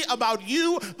see about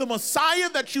you, the Messiah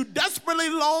that you desperately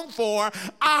long for.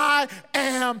 I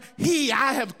am he.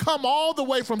 I have come all the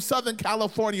way from Southern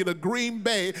California to Green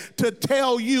Bay to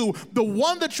tell you the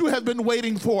one that you have been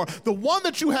waiting for, the one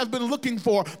that you have been looking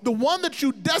for, the one that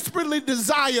you desperately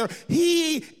desire,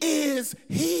 he is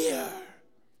here.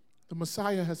 The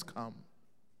Messiah has come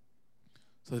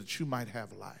so that you might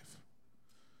have life.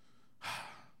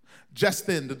 Just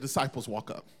then, the disciples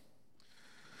walk up.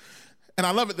 And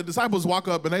I love it. The disciples walk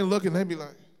up and they look and they be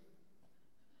like,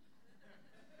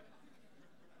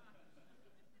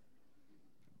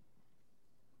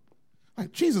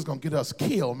 Jesus gonna get us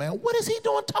killed, man. What is he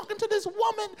doing talking to this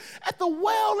woman at the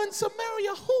well in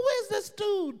Samaria? Who is this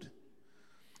dude?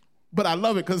 But I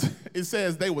love it because it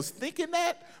says they was thinking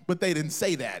that, but they didn't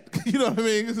say that. You know what I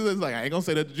mean? It's like, I ain't gonna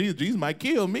say that to Jesus. Jesus might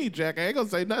kill me, Jack. I ain't gonna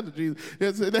say nothing to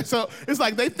Jesus. So it's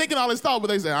like they thinking all this thought, but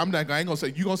they say, I ain't gonna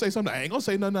say, you gonna say something? I ain't gonna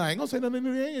say nothing. I ain't gonna say nothing.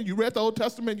 You read the Old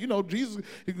Testament, you know, Jesus,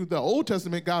 the Old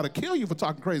Testament, God will kill you for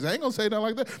talking crazy. I ain't gonna say nothing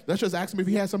like that. Let's just ask him if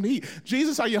he has something to eat.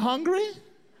 Jesus, are you hungry?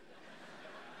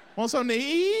 Want something to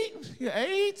eat? You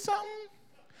ate something?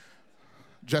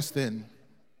 Just then,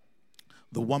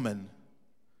 the woman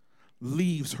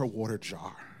leaves her water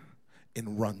jar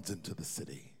and runs into the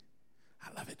city.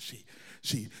 I love it.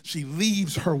 She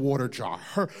leaves her water jar,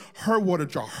 her water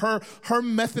jar, her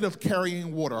method of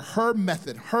carrying water, her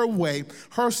method, her way,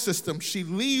 her system. She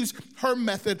leaves her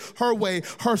method, her way,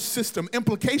 her system.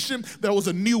 Implication, there was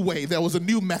a new way, there was a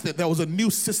new method, there was a new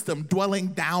system dwelling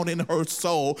down in her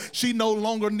soul. She no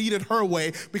longer needed her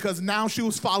way because now she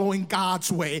was following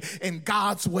God's way, and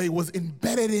God's way was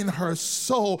embedded in her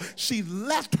soul. She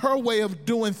left her way of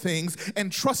doing things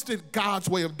and trusted God's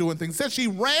way of doing things. Said she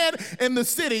ran in the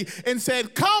city and said,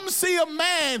 come see a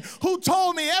man who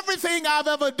told me everything I've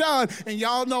ever done. And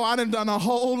y'all know I done a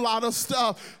whole lot of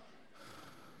stuff.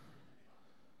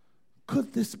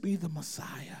 Could this be the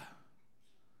Messiah?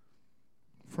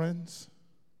 Friends,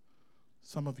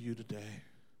 some of you today,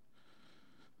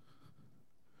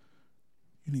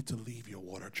 you need to leave your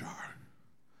water jar.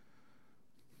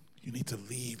 You need to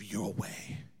leave your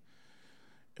way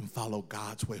and follow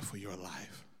God's way for your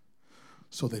life,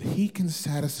 so that he can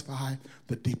satisfy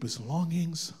the deepest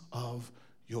longings of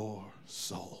your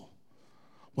soul.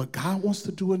 What God wants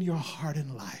to do in your heart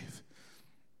and life,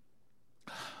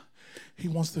 he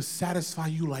wants to satisfy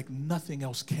you like nothing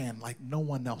else can, like no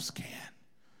one else can.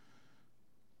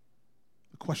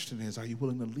 The question is, are you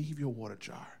willing to leave your water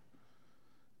jar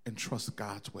and trust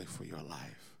God's way for your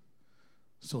life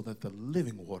so that the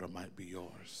living water might be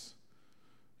yours?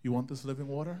 You want this living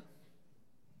water?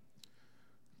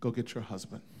 Go get your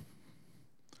husband.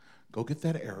 Go get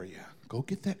that area. Go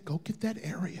get that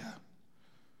area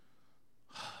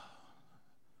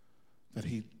that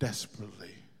he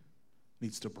desperately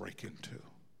needs to break into.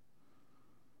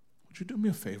 Would you do me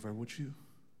a favor? Would you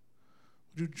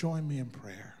join me in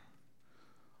prayer?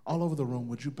 All over the room,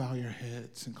 would you bow your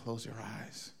heads and close your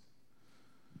eyes?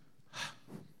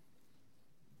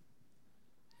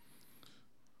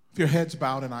 If your head's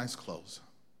bowed and eyes closed,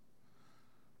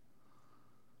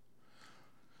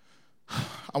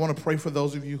 I want to pray for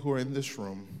those of you who are in this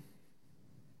room.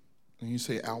 And you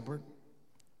say, Albert,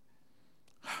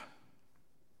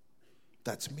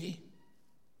 that's me.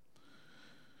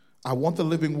 I want the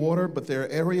living water, but there are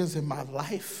areas in my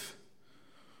life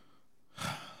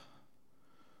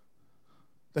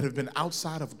that have been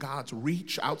outside of God's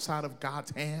reach, outside of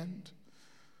God's hand.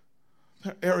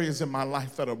 There are areas in my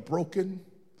life that are broken,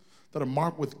 that are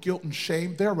marked with guilt and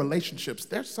shame. There are relationships.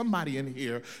 There's somebody in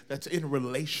here that's in a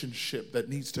relationship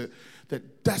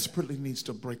that desperately needs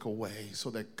to break away so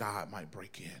that God might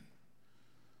break in.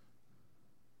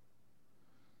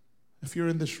 If you're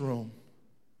in this room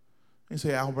and you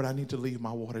say, Albert, I need to leave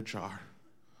my water jar.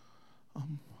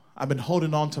 I've been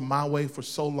holding on to my way for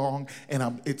so long,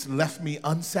 and it's left me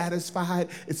unsatisfied.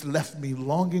 It's left me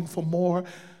longing for more.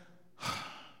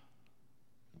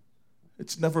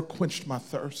 It's never quenched my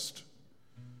thirst.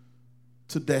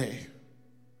 Today,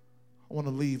 I want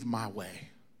to leave my way,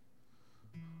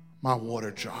 my water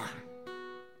jar.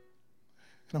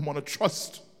 And I want to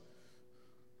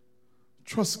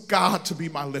trust God to be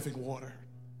my living water.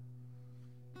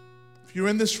 If you're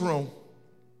in this room,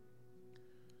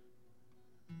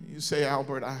 you say,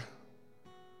 Albert,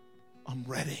 I'm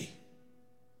ready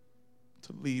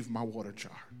to leave my water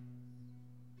jar,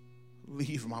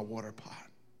 leave my water pot.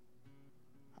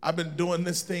 I've been doing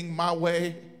this thing my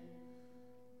way,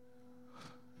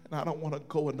 and I don't want to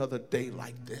go another day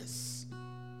like this.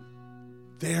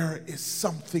 There is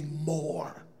something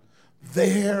more.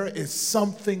 There is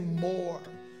something more.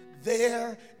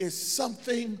 There is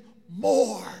something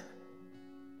more.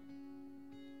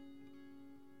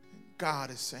 God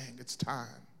is saying it's time.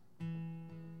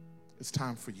 It's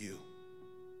time for you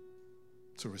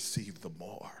to receive the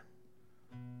more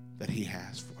that he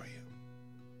has for you.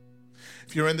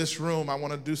 If you're in this room, I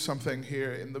want to do something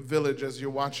here in the village as you're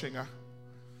watching. I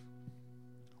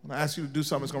want to ask you to do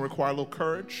something that's going to require a little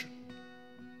courage.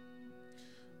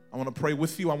 I want to pray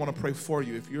with you. I want to pray for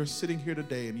you. If you're sitting here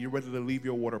today and you're ready to leave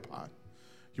your water pot,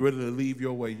 you're ready to leave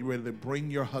your way, you're ready to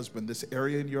bring your husband, this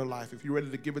area in your life, if you're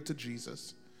ready to give it to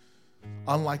Jesus,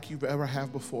 unlike you've ever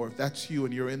have before, if that's you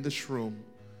and you're in this room,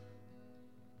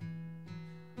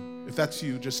 if that's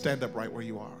you, just stand up right where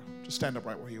you are. Just stand up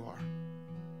right where you are.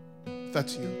 If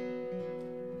that's you,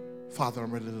 Father,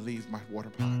 I'm ready to leave my water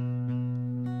pot.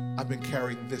 I've been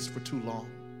carrying this for too long.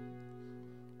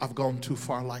 I've gone too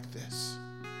far like this.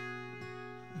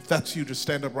 If that's you, just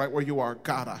stand up right where you are.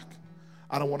 God,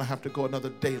 I don't want to have to go another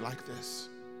day like this.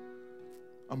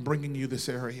 I'm bringing you this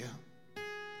area.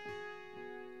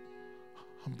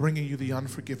 I'm bringing you the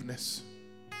unforgiveness.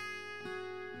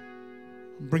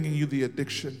 I'm bringing you the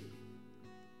addiction.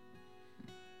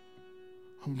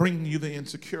 I'm bringing you the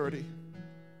insecurity.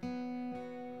 I'm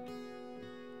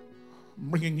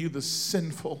bringing you the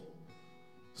sinful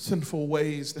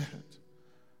ways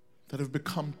that have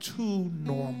become too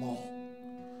normal.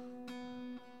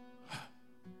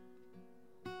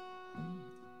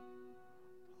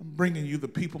 I'm bringing you the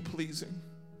people pleasing.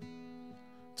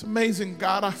 It's amazing,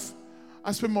 God.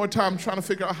 I spend more time trying to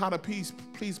figure out how to please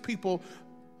people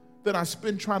than I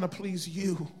spend trying to please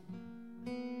you.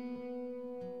 I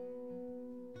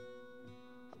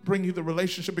bring you the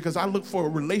relationship because I look for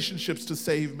relationships to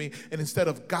save me and instead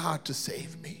of God to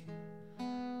save me.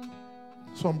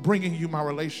 So I'm bringing you my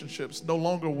relationships. No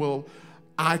longer will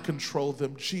I control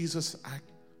them. Jesus, I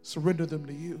surrender them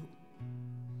to you.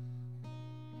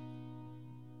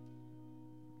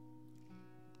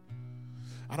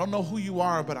 I don't know who you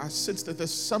are, but I sense that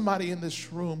there's somebody in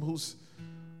this room who's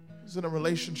in a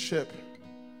relationship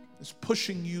that's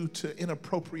pushing you to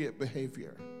inappropriate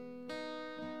behavior.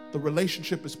 The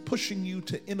relationship is pushing you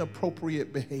to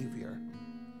inappropriate behavior.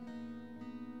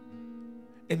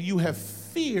 And you have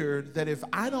feared that if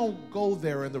I don't go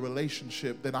there in the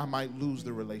relationship, then I might lose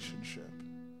the relationship.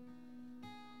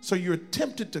 So you're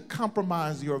tempted to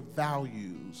compromise your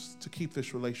values to keep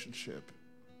this relationship.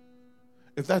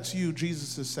 If that's you,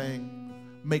 Jesus is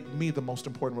saying, make me the most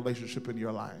important relationship in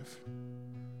your life.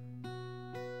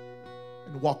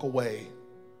 And walk away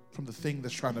from the thing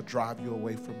that's trying to drive you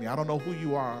away from me. I don't know who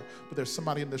you are, but there's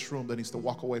somebody in this room that needs to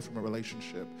walk away from a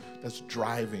relationship that's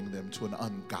driving them to an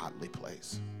ungodly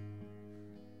place.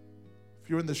 If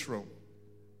you're in this room,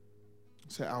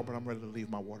 say, Albert, I'm ready to leave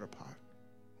my water pot.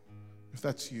 If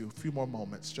that's you, a few more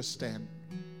moments, just stand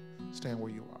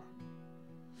where you are.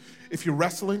 If you're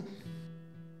wrestling,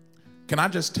 can I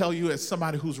just tell you, as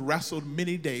somebody who's wrestled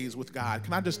many days with God,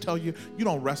 can I just tell you, you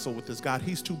don't wrestle with this God.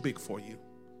 He's too big for you.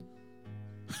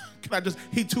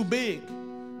 He's too big.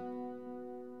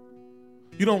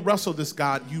 You don't wrestle this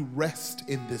God, you rest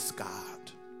in this God.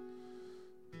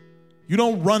 You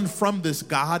don't run from this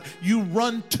God, you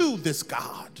run to this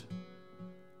God.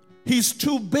 He's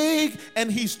too big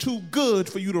and he's too good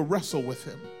for you to wrestle with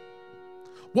him.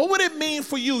 What would it mean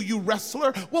for you, you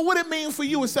wrestler? What would it mean for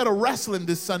you instead of wrestling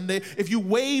this Sunday if you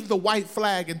waved the white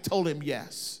flag and told him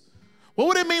yes? What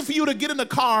would it mean for you to get in the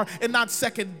car and not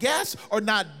second guess or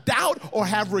not doubt or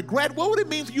have regret? What would it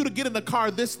mean for you to get in the car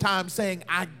this time saying,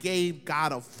 I gave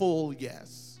God a full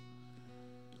yes?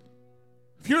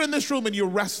 If you're in this room and you're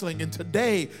wrestling and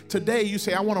today you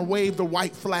say, I want to wave the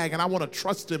white flag and I want to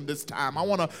trust him this time. I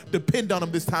want to depend on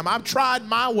him this time. I've tried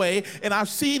my way and I've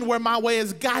seen where my way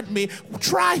has got me.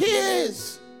 Try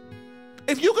his.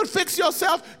 If you could fix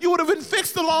yourself, you would have been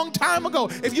fixed a long time ago.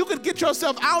 If you could get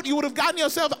yourself out, you would have gotten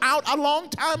yourself out a long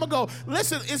time ago.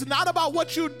 Listen, it's not about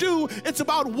what you do. It's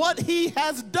about what he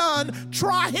has done.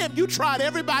 Try him. You tried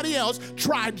everybody else.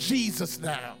 Try Jesus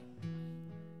now.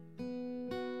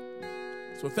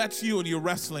 So if that's you and you're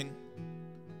wrestling,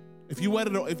 if you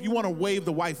want to wave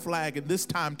the white flag and this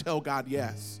time tell God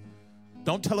yes.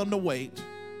 Don't tell him to wait.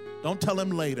 Don't tell him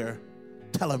later.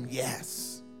 Tell him yes.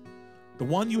 The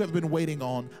one you have been waiting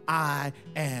on, I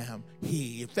am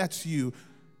he. If that's you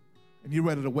and you're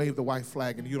ready to wave the white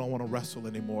flag and you don't want to wrestle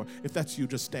anymore, if that's you,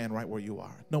 just stand right where you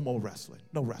are. No more wrestling.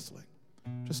 No wrestling.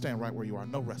 Just stand right where you are.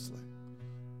 No wrestling.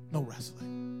 No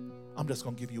wrestling. I'm just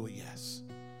going to give you a yes.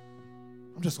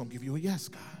 I'm just going to give you a yes,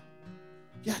 God.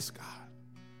 Yes, God.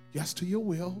 Yes to your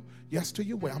will. Yes to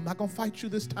your way. I'm not going to fight you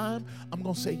this time. I'm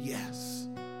going to say yes.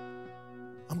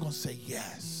 I'm going to say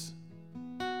yes.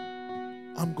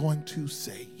 I'm going to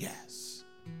say yes.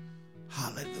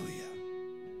 Hallelujah.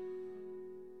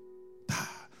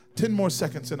 10 more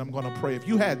seconds and I'm going to pray. If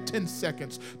you had 10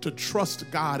 seconds to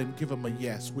trust God and give him a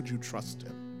yes, would you trust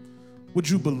him? Would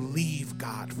you believe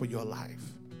God for your life?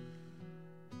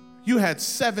 You had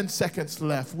 7 seconds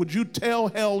left. Would you tell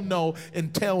hell no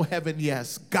and tell heaven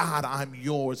yes? God, I'm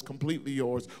yours, completely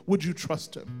yours. Would you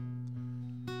trust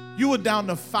him? You were down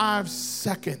to 5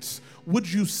 seconds.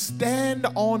 Would you stand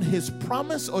on his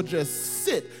promise or just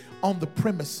sit on the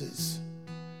premises?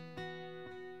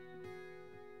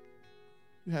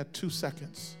 You had 2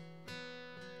 seconds.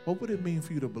 What would it mean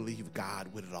for you to believe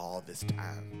God with it all this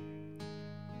time?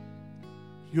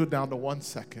 You're down to 1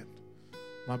 second.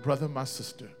 My brother, my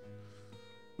sister,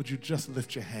 would you just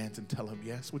lift your hands and tell him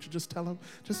yes? Would you just tell him,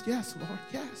 just yes, Lord,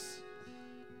 yes.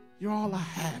 You're all I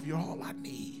have. You're all I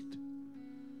need.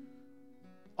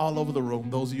 All over the room,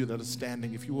 those of you that are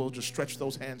standing, if you will, just stretch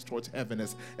those hands towards heaven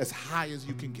as high as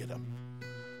you can get them.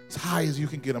 As high as you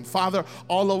can get them. Father,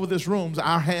 all over this room,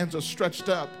 our hands are stretched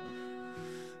up.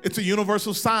 It's a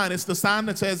universal sign. It's the sign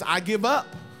that says, I give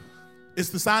up. It's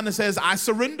the sign that says, I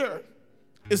surrender.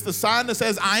 It's the sign that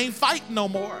says, I ain't fighting no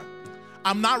more.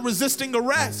 I'm not resisting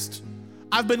arrest.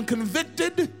 I've been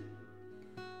convicted.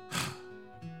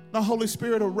 The Holy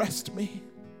Spirit, arrest me.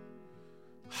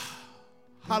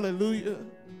 Hallelujah.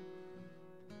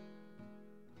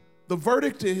 The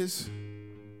verdict is,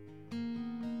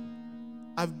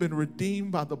 I've been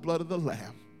redeemed by the blood of the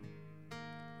Lamb.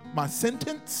 My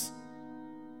sentence,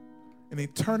 an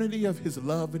eternity of his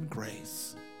love and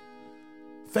grace.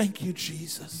 Thank you,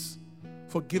 Jesus,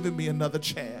 for giving me another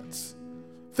chance.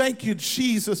 Thank you,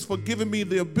 Jesus, for giving me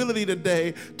the ability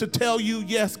today to tell you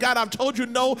yes. God, I've told you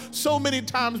no so many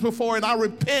times before, and I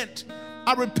repent.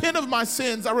 I repent of my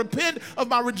sins. I repent of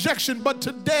my rejection. But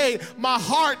today, my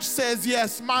heart says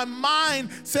yes. My mind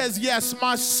says yes.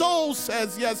 My soul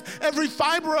says yes. Every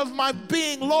fiber of my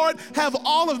being, Lord, have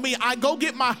all of me. I go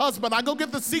get my husband. I go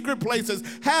get the secret places.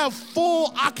 Have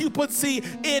full occupancy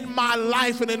in my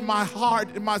life and in my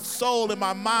heart, in my soul, in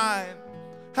my mind.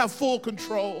 Have full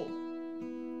control.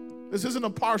 This isn't a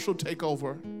partial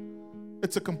takeover.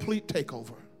 It's a complete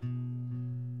takeover.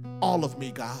 All of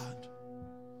me, God.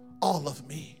 All of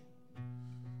me.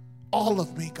 All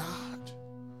of me, God.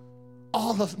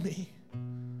 All of me.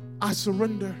 I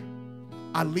surrender.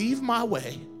 I leave my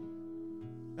way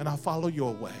and I follow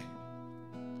your way.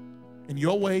 And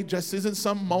your way just isn't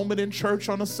some moment in church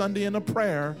on a Sunday in a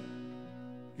prayer.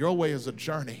 Your way is a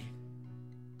journey.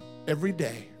 Every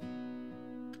day,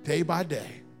 day by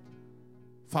day.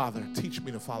 Father, teach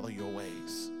me to follow your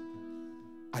ways.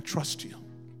 I trust you.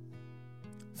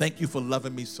 Thank you for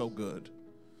loving me so good.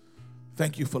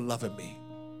 Thank you for loving me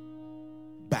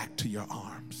back to your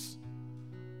arms.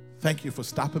 Thank you for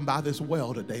stopping by this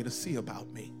well today to see about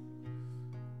me.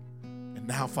 And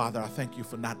now, Father, I thank you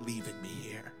for not leaving me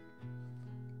here.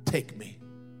 Take me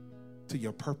to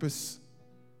your purpose,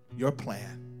 your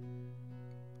plan.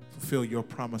 Fulfill your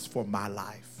promise for my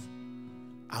life.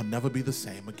 I'll never be the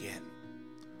same again.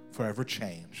 Forever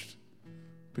changed.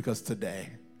 Because today,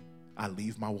 I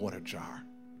leave my water jar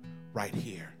right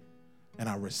here. And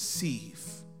I receive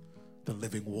the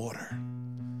living water.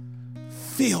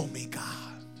 Fill me,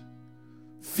 God.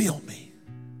 Fill me.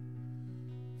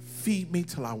 Feed me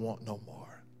till I want no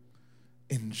more.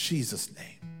 In Jesus'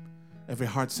 name. Every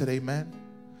heart said amen.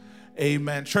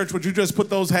 Amen. Church, would you just put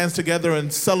those hands together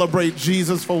and celebrate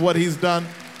Jesus for what he's done?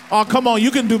 Oh, come on. You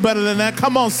can do better than that.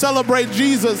 Come on. Celebrate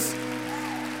Jesus.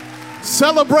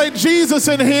 Celebrate Jesus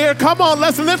in here. Come on.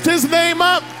 Let's lift his name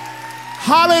up.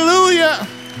 Hallelujah.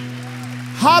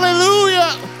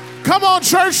 Hallelujah. Come on,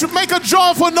 church, make a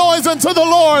joyful noise unto the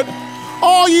Lord.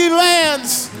 All ye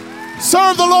lands,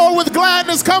 serve the Lord with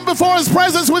gladness. Come before his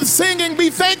presence with singing.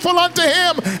 Be thankful unto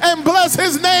him and bless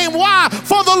his name. Why?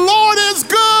 For the Lord is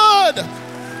good.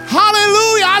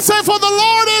 Hallelujah. I say, for the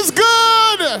Lord is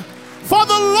good. For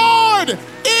the Lord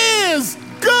is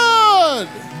good.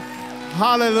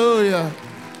 Hallelujah.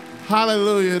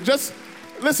 Hallelujah. Just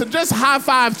high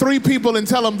five 3 people and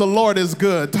tell them the Lord is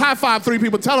good. High five 3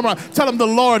 people. Tell them the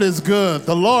Lord is good.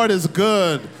 The Lord is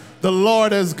good. The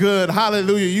Lord is good.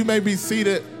 Hallelujah. You may be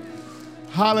seated.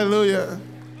 Hallelujah.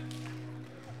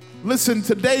 Listen,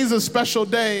 today's a special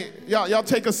day. Y'all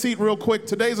take a seat real quick.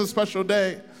 Today's a special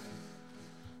day.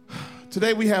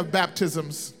 Today we have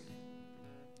baptisms.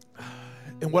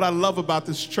 And what I love about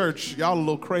this church, y'all a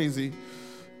little crazy.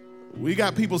 We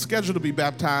got people scheduled to be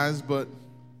baptized, but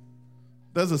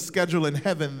there's a schedule in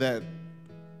heaven that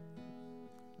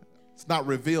it's not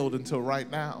revealed until right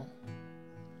now.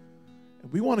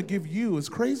 And we want to give you, as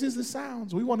crazy as it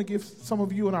sounds, we want to give some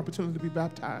of you an opportunity to be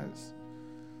baptized.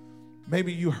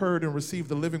 Maybe you heard and received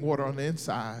the living water on the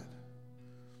inside,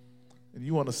 and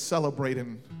you want to celebrate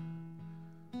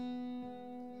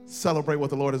what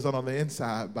the Lord has done on the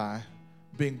inside by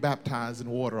being baptized in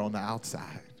water on the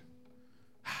outside.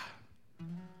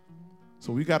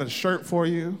 So we got a shirt for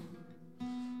you,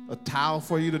 a towel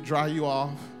for you to dry you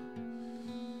off.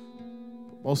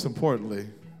 But most importantly,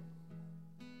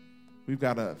 we've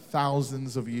got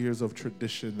thousands of years of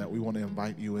tradition that we want to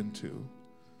invite you into,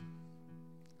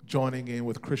 joining in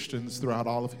with Christians throughout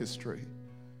all of history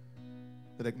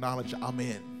that acknowledge I'm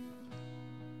in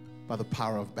by the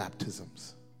power of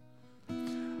baptisms.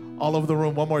 All over the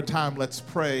room, one more time, let's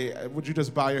pray. Would you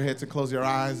just bow your heads and close your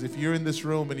eyes? If you're in this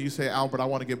room and you say, Albert, I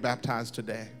want to get baptized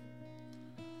today.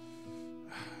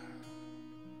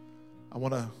 I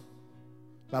want to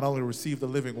not only receive the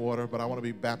living water, but I want to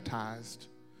be baptized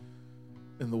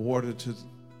in the water to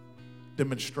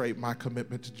demonstrate my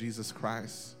commitment to Jesus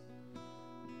Christ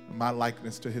and my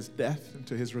likeness to his death and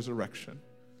to his resurrection.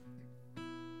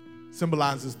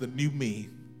 Symbolizes the new me.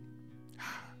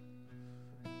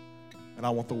 And I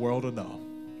want the world to know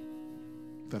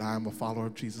that I am a follower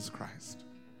of Jesus Christ.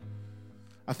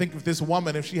 I think if this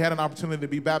woman, if she had an opportunity to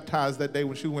be baptized that day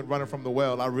when she went running from the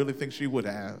well, I really think she would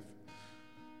have.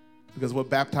 Because what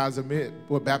baptism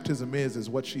is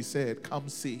what she said, come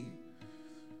see.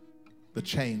 the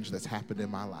change that's happened in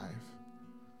my life.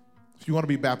 If you want to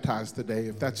be baptized today,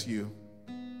 if that's you,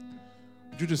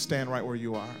 would you just stand right where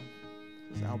you are?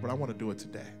 Say, Albert, I want to do it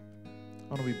today. I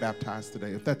want to be baptized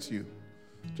today. If that's you,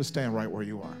 just stand right where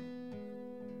you are.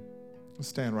 Just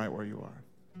stand right where you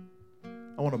are.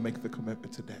 I want to make the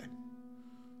commitment today.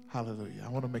 Hallelujah. I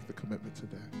want to make the commitment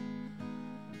today.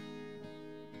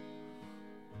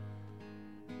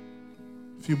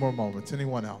 A few more moments.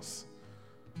 Anyone else?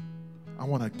 I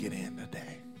want to get in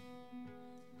today.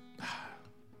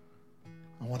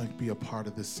 I want to be a part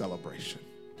of this celebration.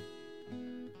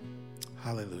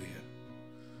 Hallelujah.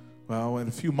 Well, in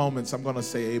a few moments, I'm going to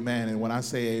say amen. And when I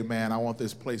say amen, I want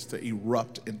this place to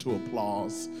erupt into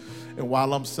applause. And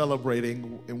while I'm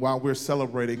celebrating, and while we're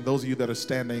celebrating, those of you that are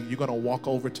standing, you're going to walk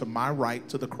over to my right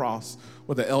to the cross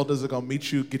where the elders are going to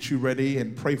meet you, get you ready,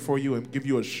 and pray for you and give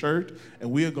you a shirt.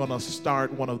 And we are going to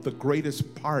start one of the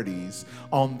greatest parties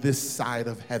on this side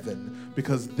of heaven,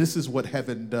 because this is what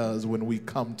heaven does when we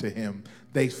come to him.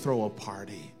 They throw a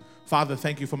party. Father,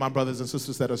 thank you for my brothers and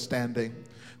sisters that are standing.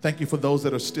 Thank you for those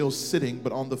that are still sitting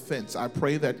but on the fence. I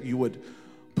pray that you would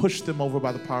push them over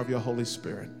by the power of your Holy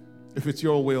Spirit. If it's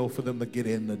your will for them to get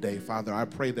in today, Father, I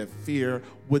pray that fear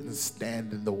wouldn't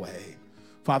stand in the way.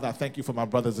 Father, I thank you for my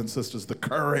brothers and sisters, the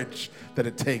courage that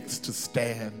it takes to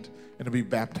stand and to be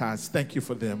baptized. Thank you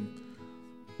for them.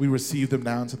 We receive them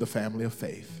now into the family of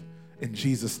faith. In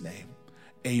Jesus' name,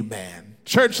 amen.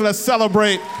 Church, let's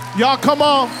celebrate. Y'all come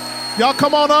on. Y'all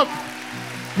come on up.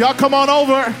 Y'all come on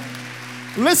over.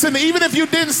 Listen, even if you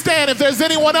didn't stand, if there's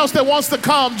anyone else that wants to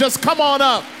come, just come on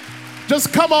up.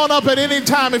 Just come on up at any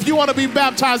time if you want to be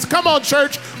baptized. Come on,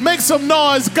 church. Make some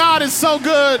noise. God is so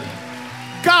good.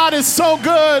 God is so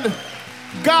good.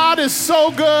 God is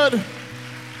so good.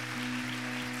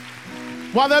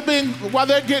 While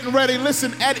they're getting ready,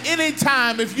 listen, at any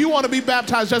time, if you want to be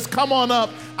baptized, just come on up.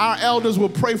 Our elders will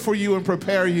pray for you and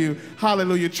prepare you.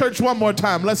 Hallelujah. Church, one more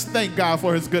time. Let's thank God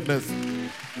for his goodness.